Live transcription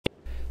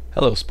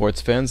Hello,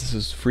 sports fans. This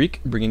is Phreak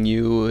bringing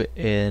you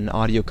an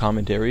audio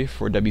commentary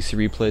for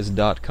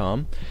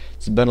WCReplays.com.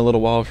 It's been a little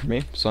while for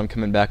me, so I'm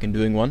coming back and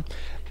doing one.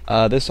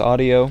 This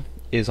audio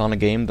is on a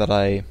game that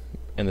I,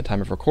 in the time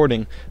of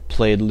recording,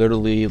 played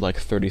literally like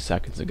 30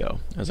 seconds ago.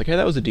 I was like, hey,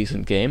 that was a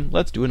decent game.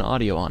 Let's do an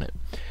audio on it.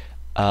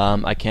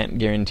 I can't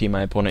guarantee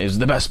my opponent is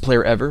the best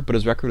player ever, but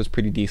his record is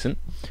pretty decent.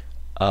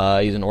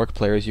 He's an orc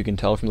player, as you can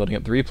tell from loading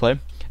up the replay,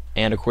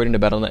 and according to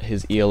Battle.net,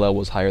 his ELL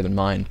was higher than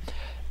mine.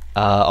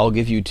 I'll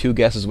give you two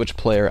guesses which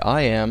player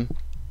I am.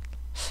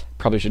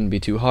 Probably shouldn't be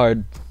too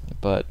hard,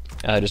 but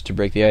just to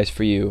break the ice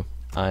for you,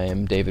 I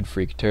am David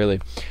Phreak Turley.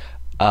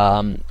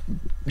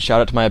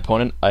 Shout out to my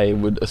opponent. I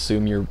would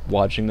assume you're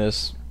watching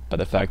this by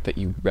the fact that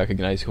you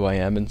recognize who I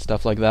am and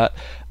stuff like that.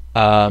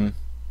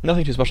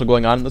 Nothing too special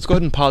going on. Let's go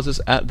ahead and pause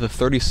this at the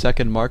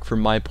 30-second mark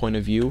from my point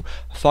of view.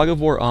 Fog of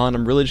War on.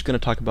 I'm really just going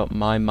to talk about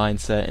my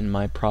mindset and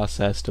my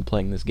process to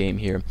playing this game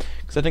here,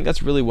 because I think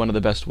that's really one of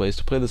the best ways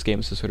to play this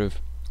game, is to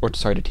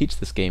to teach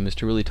this game, is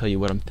to really tell you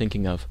what I'm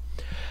thinking of.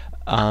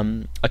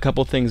 A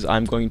couple things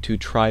I'm going to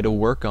try to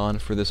work on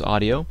for this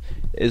audio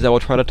is I will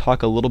try to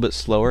talk a little bit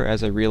slower,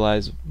 as I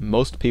realize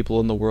most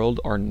people in the world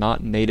are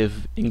not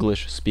native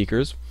English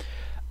speakers.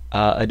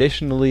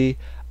 Additionally,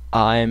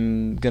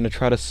 I'm going to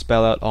try to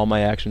spell out all my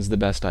actions the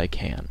best I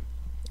can.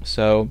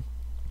 So,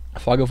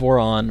 Fog of War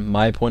on,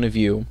 my point of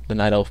view, the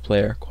Night Elf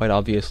player, quite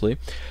obviously.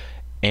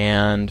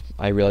 And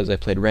I realize I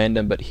played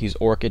random, but he's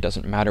orc, it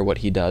doesn't matter what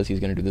he does, he's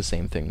going to do the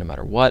same thing no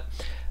matter what.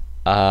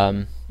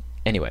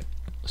 Anyway,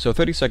 so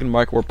 30-second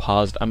mark, we're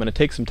paused. I'm going to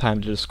take some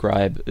time to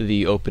describe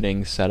the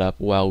opening setup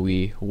while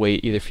we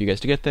wait either for you guys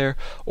to get there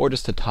or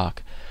just to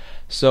talk.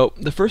 So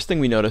the first thing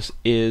we notice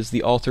is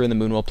the altar and the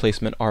moonwell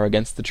placement are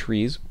against the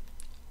trees.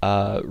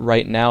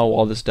 Right now,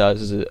 all this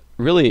does is it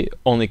really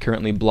only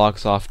currently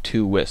blocks off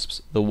two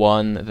wisps. The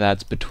one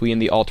that's between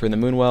the altar and the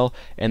moonwell,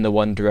 and the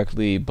one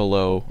directly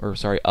below, or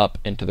sorry, up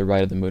and to the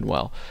right of the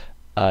moonwell.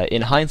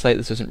 In hindsight,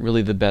 this isn't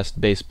really the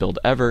best base build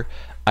ever.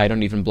 I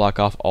don't even block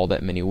off all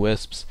that many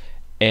wisps,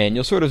 and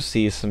you'll sort of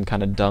see some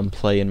kind of dumb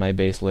play in my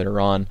base later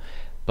on,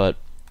 but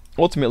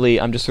ultimately,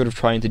 I'm just sort of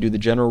trying to do the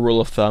general rule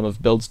of thumb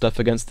of build stuff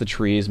against the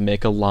trees,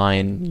 make a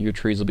line, your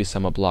trees will be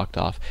somewhat blocked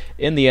off.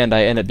 In the end,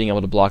 I end up being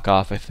able to block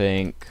off, I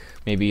think,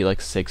 maybe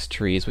like 6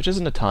 trees, which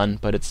isn't a ton,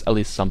 but it's at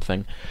least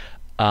something.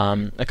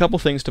 A couple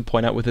things to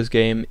point out with this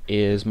game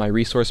is my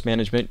resource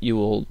management.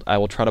 I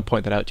will try to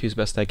point that out to you as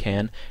best I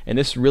can, and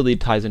this really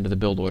ties into the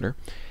build order.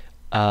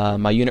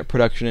 My unit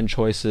production and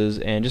choices,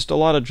 and just a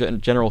lot of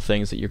general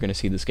things that you're going to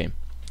see this game.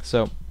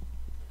 So,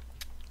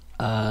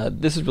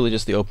 this is really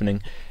just the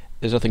opening.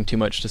 There's nothing too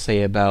much to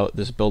say about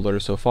this build order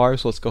so far,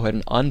 so let's go ahead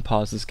and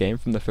unpause this game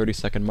from the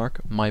 30-second mark,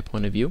 my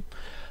point of view.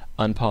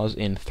 Unpause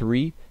in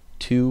 3,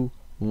 2,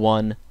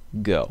 1,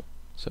 go.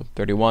 So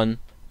 31,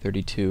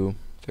 32,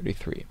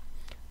 33.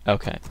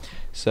 Okay,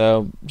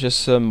 so just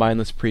some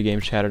mindless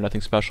pregame chatter, nothing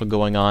special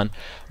going on.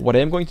 What I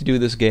am going to do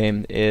this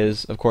game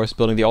is, of course,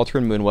 building the altar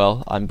and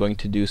moonwell. I'm going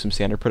to do some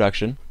standard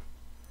production,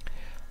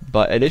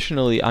 but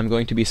additionally, I'm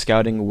going to be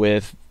scouting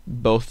with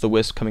both the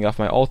wisp coming off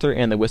my altar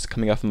and the wisp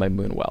coming off of my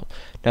moonwell.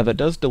 Now that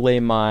does delay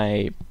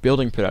my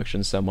building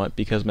production somewhat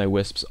because my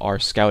wisps are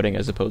scouting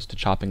as opposed to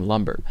chopping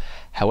lumber.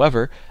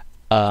 However,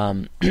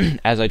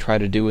 as I try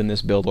to do in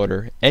this build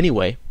order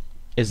anyway,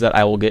 is that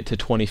I will get to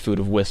 20 food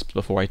of wisps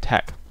before I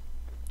tech.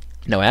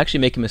 Now I actually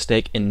make a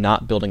mistake in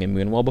not building a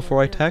moonwell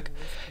before I tech,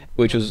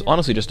 which was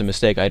honestly just a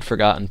mistake. I had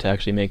forgotten to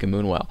actually make a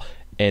moonwell,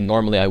 and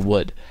normally I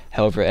would.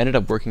 However, it ended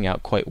up working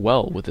out quite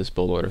well with this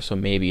build order, so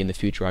maybe in the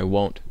future I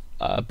won't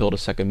build a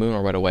second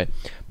moonwell right away.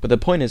 But the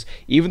point is,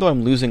 even though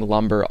I'm losing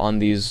lumber on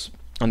these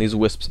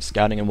wisps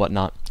scouting and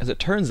whatnot, as it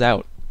turns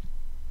out,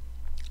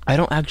 I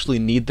don't actually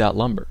need that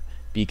lumber,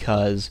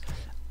 because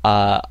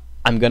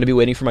I'm going to be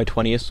waiting for my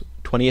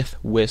 20th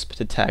wisp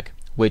to tech,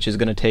 which is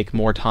going to take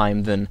more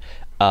time than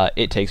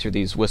it takes for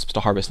these wisps to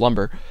harvest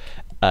lumber.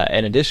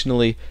 And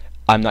additionally,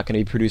 I'm not going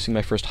to be producing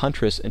my first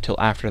huntress until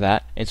after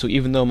that, and so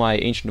even though my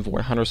Ancient of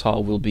War Hunter's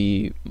Hall will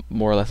be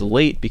more or less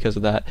late because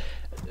of that,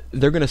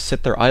 they're going to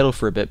sit there idle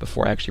for a bit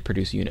before I actually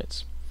produce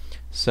units.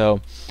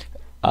 So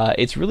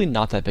it's really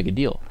not that big a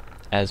deal,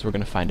 as we're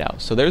going to find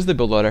out. So there's the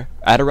build order.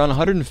 At around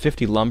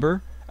 150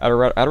 lumber, at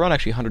around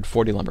actually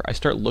 140 lumber, I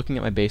start looking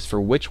at my base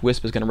for which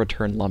wisp is going to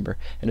return lumber.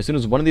 And as soon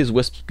as one of these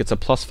wisps gets a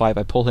 +5,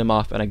 I pull him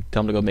off and I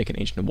tell him to go make an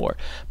Ancient of War.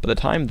 By the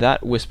time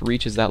that wisp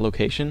reaches that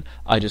location,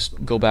 I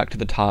just go back to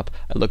the top,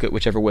 I look at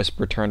whichever wisp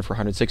returned for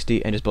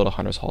 160, and just build a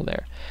Hunter's Hall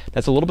there.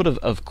 That's a little bit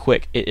of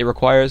quick. It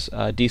requires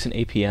decent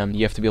APM.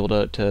 You have to be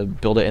able to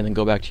build it and then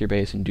go back to your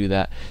base and do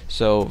that.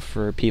 So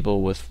for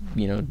people with,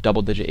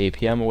 double-digit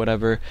APM or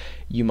whatever,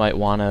 you might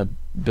want to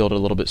build it a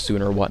little bit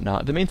sooner or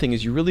whatnot. The main thing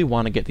is you really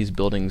want to get these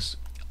buildings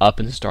up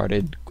and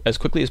started as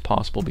quickly as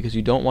possible, because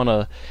you don't want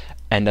to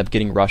end up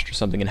getting rushed or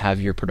something and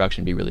have your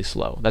production be really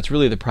slow. That's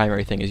really the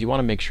primary thing, is you want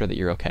to make sure that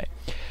you're okay.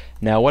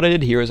 Now what I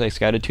did here is I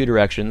scouted 2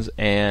 directions,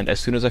 and as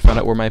soon as I found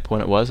out where my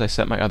opponent was, I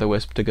sent my other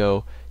wisp to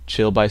go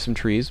chill by some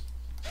trees.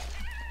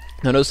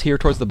 Now notice here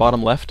towards the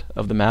bottom left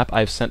of the map,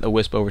 I've sent a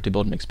wisp over to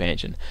build an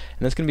expansion,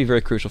 and that's going to be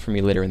very crucial for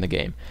me later in the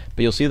game.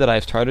 But you'll see that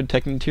I've started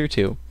taking tier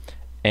 2,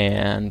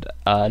 and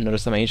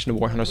notice that my Ancient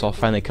of Warhunters all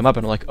finally come up,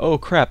 and I'm like, oh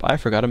crap, I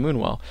forgot a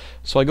Moonwell.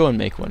 So I go and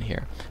make one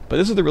here. But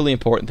this is the really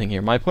important thing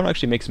here. My opponent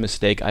actually makes a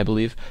mistake, I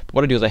believe. But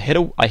what I do is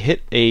I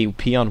hit a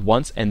peon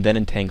once and then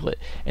entangle it,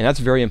 and that's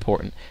very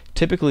important.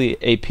 Typically,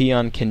 a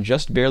peon can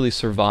just barely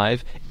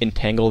survive,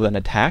 entangle, then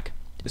attack.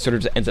 It sort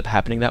of just ends up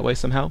happening that way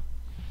somehow,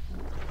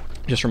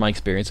 just from my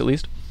experience at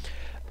least.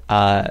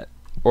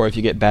 Or if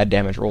you get bad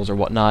damage rolls or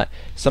whatnot,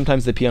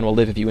 sometimes the peon will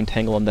live if you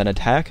entangle and then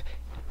attack.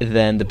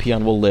 Then the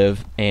peon will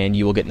live and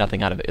you will get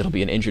nothing out of it. It'll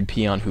be an injured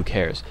peon, who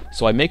cares?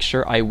 So I make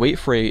sure I wait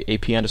for a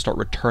peon to start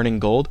returning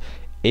gold,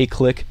 A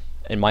click,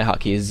 and my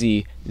hotkey is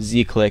Z,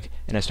 Z click,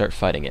 and I start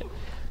fighting it.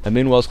 My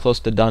Moonwell's close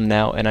to done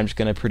now, and I'm just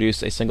going to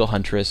produce a single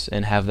Huntress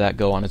and have that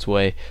go on its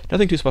way.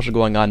 Nothing too special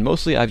going on.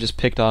 Mostly I've just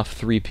picked off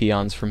 3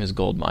 peons from his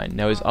gold mine.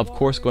 Now he's of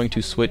course going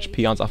to switch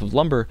peons off of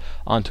lumber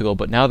onto gold,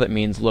 but now that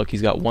means, look,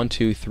 he's got 1,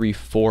 2, 3,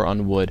 4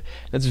 on wood.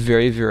 That's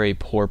very, very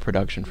poor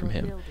production from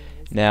him.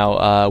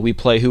 Now, we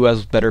play who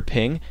has better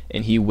ping,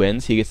 and he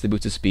wins. He gets the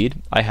boots of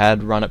speed. I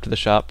had run up to the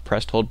shop,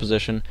 pressed hold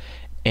position,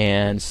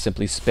 and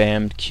simply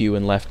spammed Q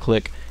and left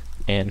click,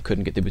 and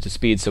couldn't get the boots of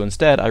speed. So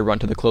instead, I run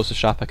to the closest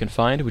shop I can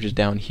find, which is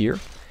down here.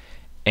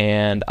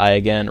 And I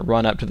again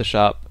run up to the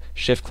shop,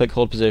 shift click,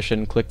 hold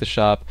position, click the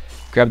shop,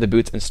 grab the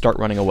boots, and start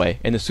running away.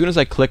 And as soon as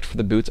I clicked for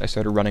the boots, I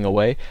started running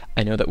away.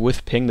 I know that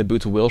with ping, the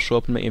boots will show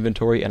up in my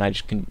inventory, and I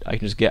can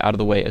just get out of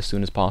the way as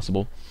soon as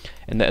possible.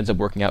 And that ends up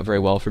working out very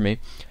well for me.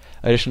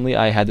 Additionally,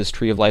 I had this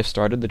Tree of Life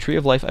started. The Tree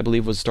of Life, I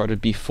believe, was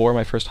started before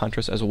my first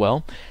Huntress as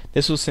well.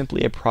 This was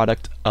simply a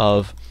product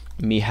of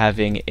me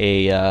having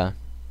a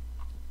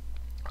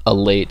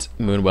late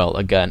Moonwell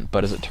again,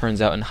 but as it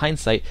turns out in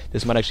hindsight,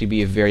 this might actually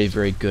be a very,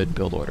 very good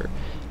build order.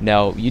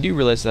 Now, you do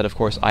realize that, of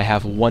course, I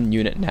have 1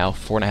 unit now,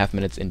 4.5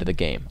 minutes into the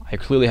game. I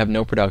clearly have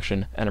no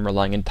production, and I'm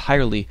relying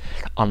entirely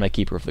on my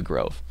Keeper of the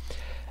Grove.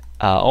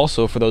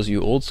 Also, for those of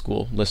you old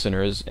school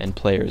listeners and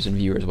players and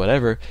viewers,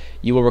 whatever,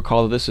 you will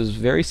recall that this is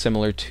very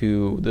similar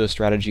to the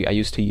strategy I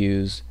used to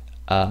use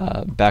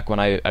back when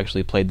I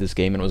actually played this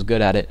game and was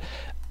good at it,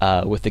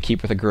 with the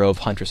Keeper of the Grove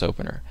Huntress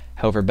opener.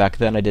 However, back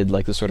then I did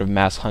like this sort of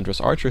mass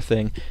Huntress Archer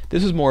thing.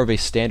 This is more of a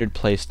standard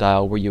play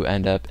style where you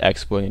end up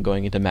expoing and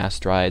going into mass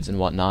strides and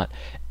whatnot,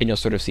 and you'll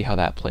sort of see how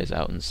that plays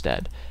out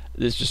instead.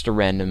 This is just a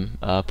random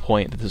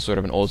point that this is sort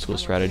of an old school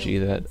strategy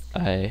that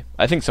I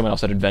think someone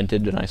else had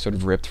invented and I sort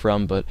of ripped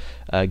from, but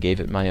gave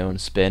it my own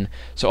spin.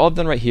 So all I've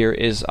done right here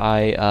is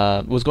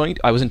I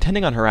was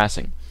intending on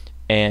harassing,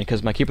 and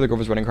because my Keeper of the Grove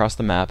was running across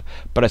the map,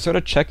 but I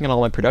started checking on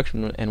all my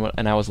production,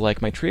 and I was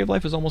like, my Tree of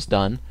Life is almost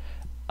done.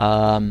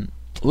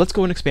 Let's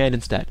go and expand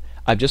instead.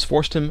 I've just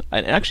forced him,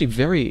 and actually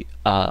very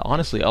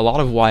honestly, a lot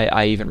of why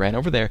I even ran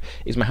over there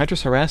is my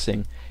Huntress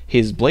harassing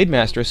his Blade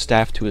Master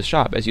staffed to his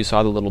shop. As you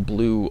saw the little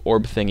blue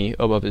orb thingy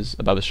above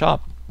his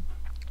shop,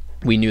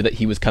 we knew that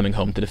he was coming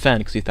home to defend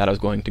because he thought I was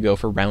going to go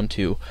for round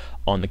 2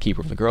 on the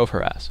Keeper of the Grove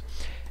harass.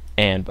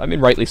 And, I mean,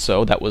 rightly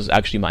so, that was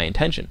actually my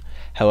intention.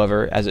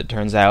 However, as it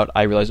turns out,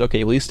 I realized,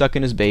 okay, well, he's stuck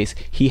in his base.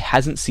 He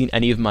hasn't seen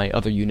any of my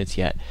other units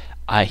yet.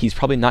 He's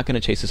probably not going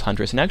to chase his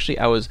Huntress. And actually,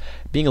 I was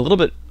being a little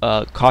bit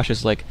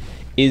cautious, like,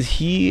 is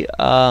he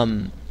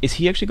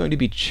actually going to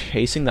be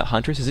chasing that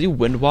Huntress? Is he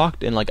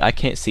windwalked and, like, I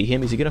can't see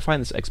him? Is he going to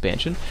find this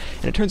expansion?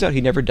 And it turns out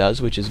he never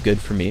does, which is good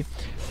for me.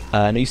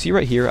 Now you see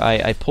right here,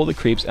 I pull the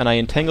creeps and I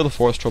entangle the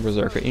Forest Troll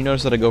Berserker. And you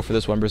notice that I go for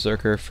this one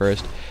Berserker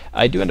first.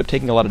 I do end up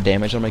taking a lot of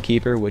damage on my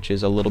Keeper, which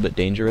is a little bit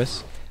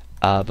dangerous.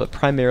 But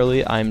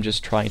primarily, I'm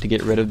just trying to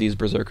get rid of these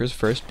Berserkers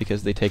first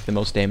because they take the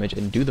most damage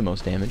and do the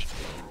most damage.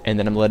 And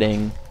then I'm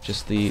letting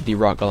just the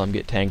Rock Golem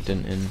get tanked,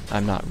 and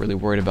I'm not really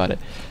worried about it.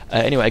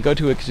 Anyway, I go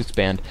to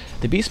expand.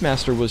 The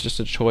Beastmaster was just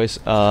a choice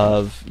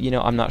of, you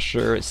know, I'm not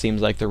sure, it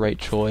seems like the right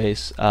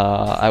choice.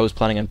 I was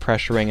planning on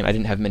pressuring, and I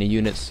didn't have many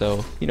units,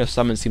 so, you know,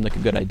 summon seemed like a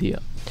good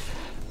idea.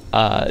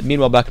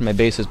 Meanwhile, back in my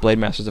base, his Blade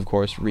Master's, of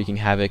course, wreaking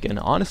havoc, and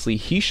honestly,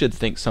 he should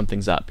think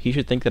something's up. He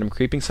should think that I'm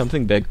creeping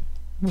something big,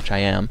 which I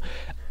am,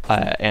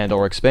 and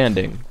or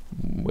expanding,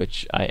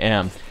 which I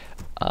am.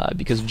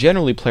 Because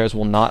generally players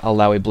will not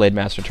allow a Blade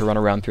Master to run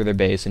around through their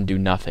base and do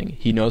nothing.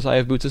 He knows I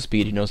have Boots of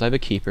Speed, he knows I have a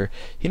Keeper,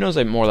 he knows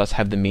I more or less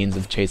have the means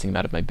of chasing him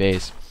out of my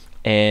base,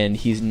 and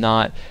he's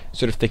not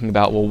sort of thinking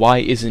about, well, why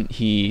isn't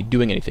he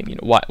doing anything? You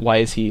know, why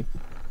is he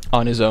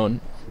on his own?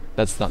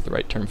 That's not the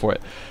right term for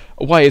it.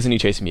 Why isn't he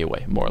chasing me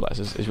away, more or less,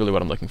 is really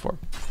what I'm looking for.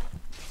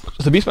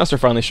 So the Beastmaster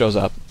finally shows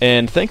up,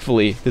 and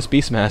thankfully, this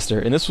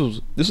Beastmaster, and this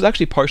was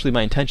actually partially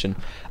my intention,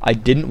 I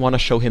didn't want to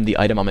show him the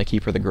item on my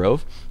Keeper of the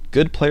Grove.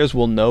 Good players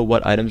will know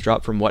what items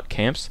drop from what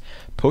camps.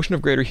 Potion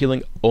of Greater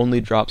Healing only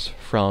drops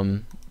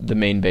from the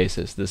main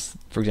bases. This,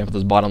 for example,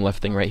 this bottom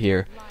left thing right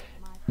here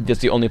that's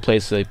the only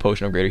place a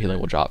potion of greater healing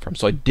will drop from.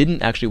 So I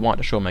didn't actually want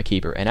to show my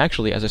keeper. And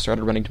actually, as I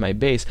started running to my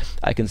base,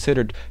 I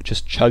considered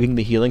just chugging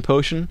the healing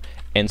potion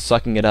and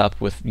sucking it up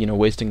with,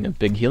 wasting a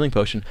big healing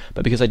potion,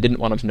 but because I didn't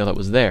want him to know that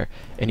was there,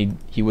 and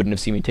he wouldn't have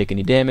seen me take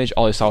any damage,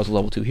 all he saw was a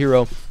level 2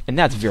 hero, and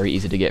that's very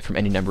easy to get from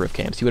any number of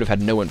camps. He would have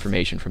had no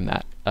information from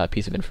that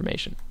piece of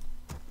information.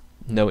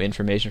 No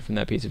information from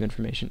that piece of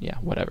information? Yeah,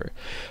 whatever.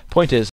 Point is,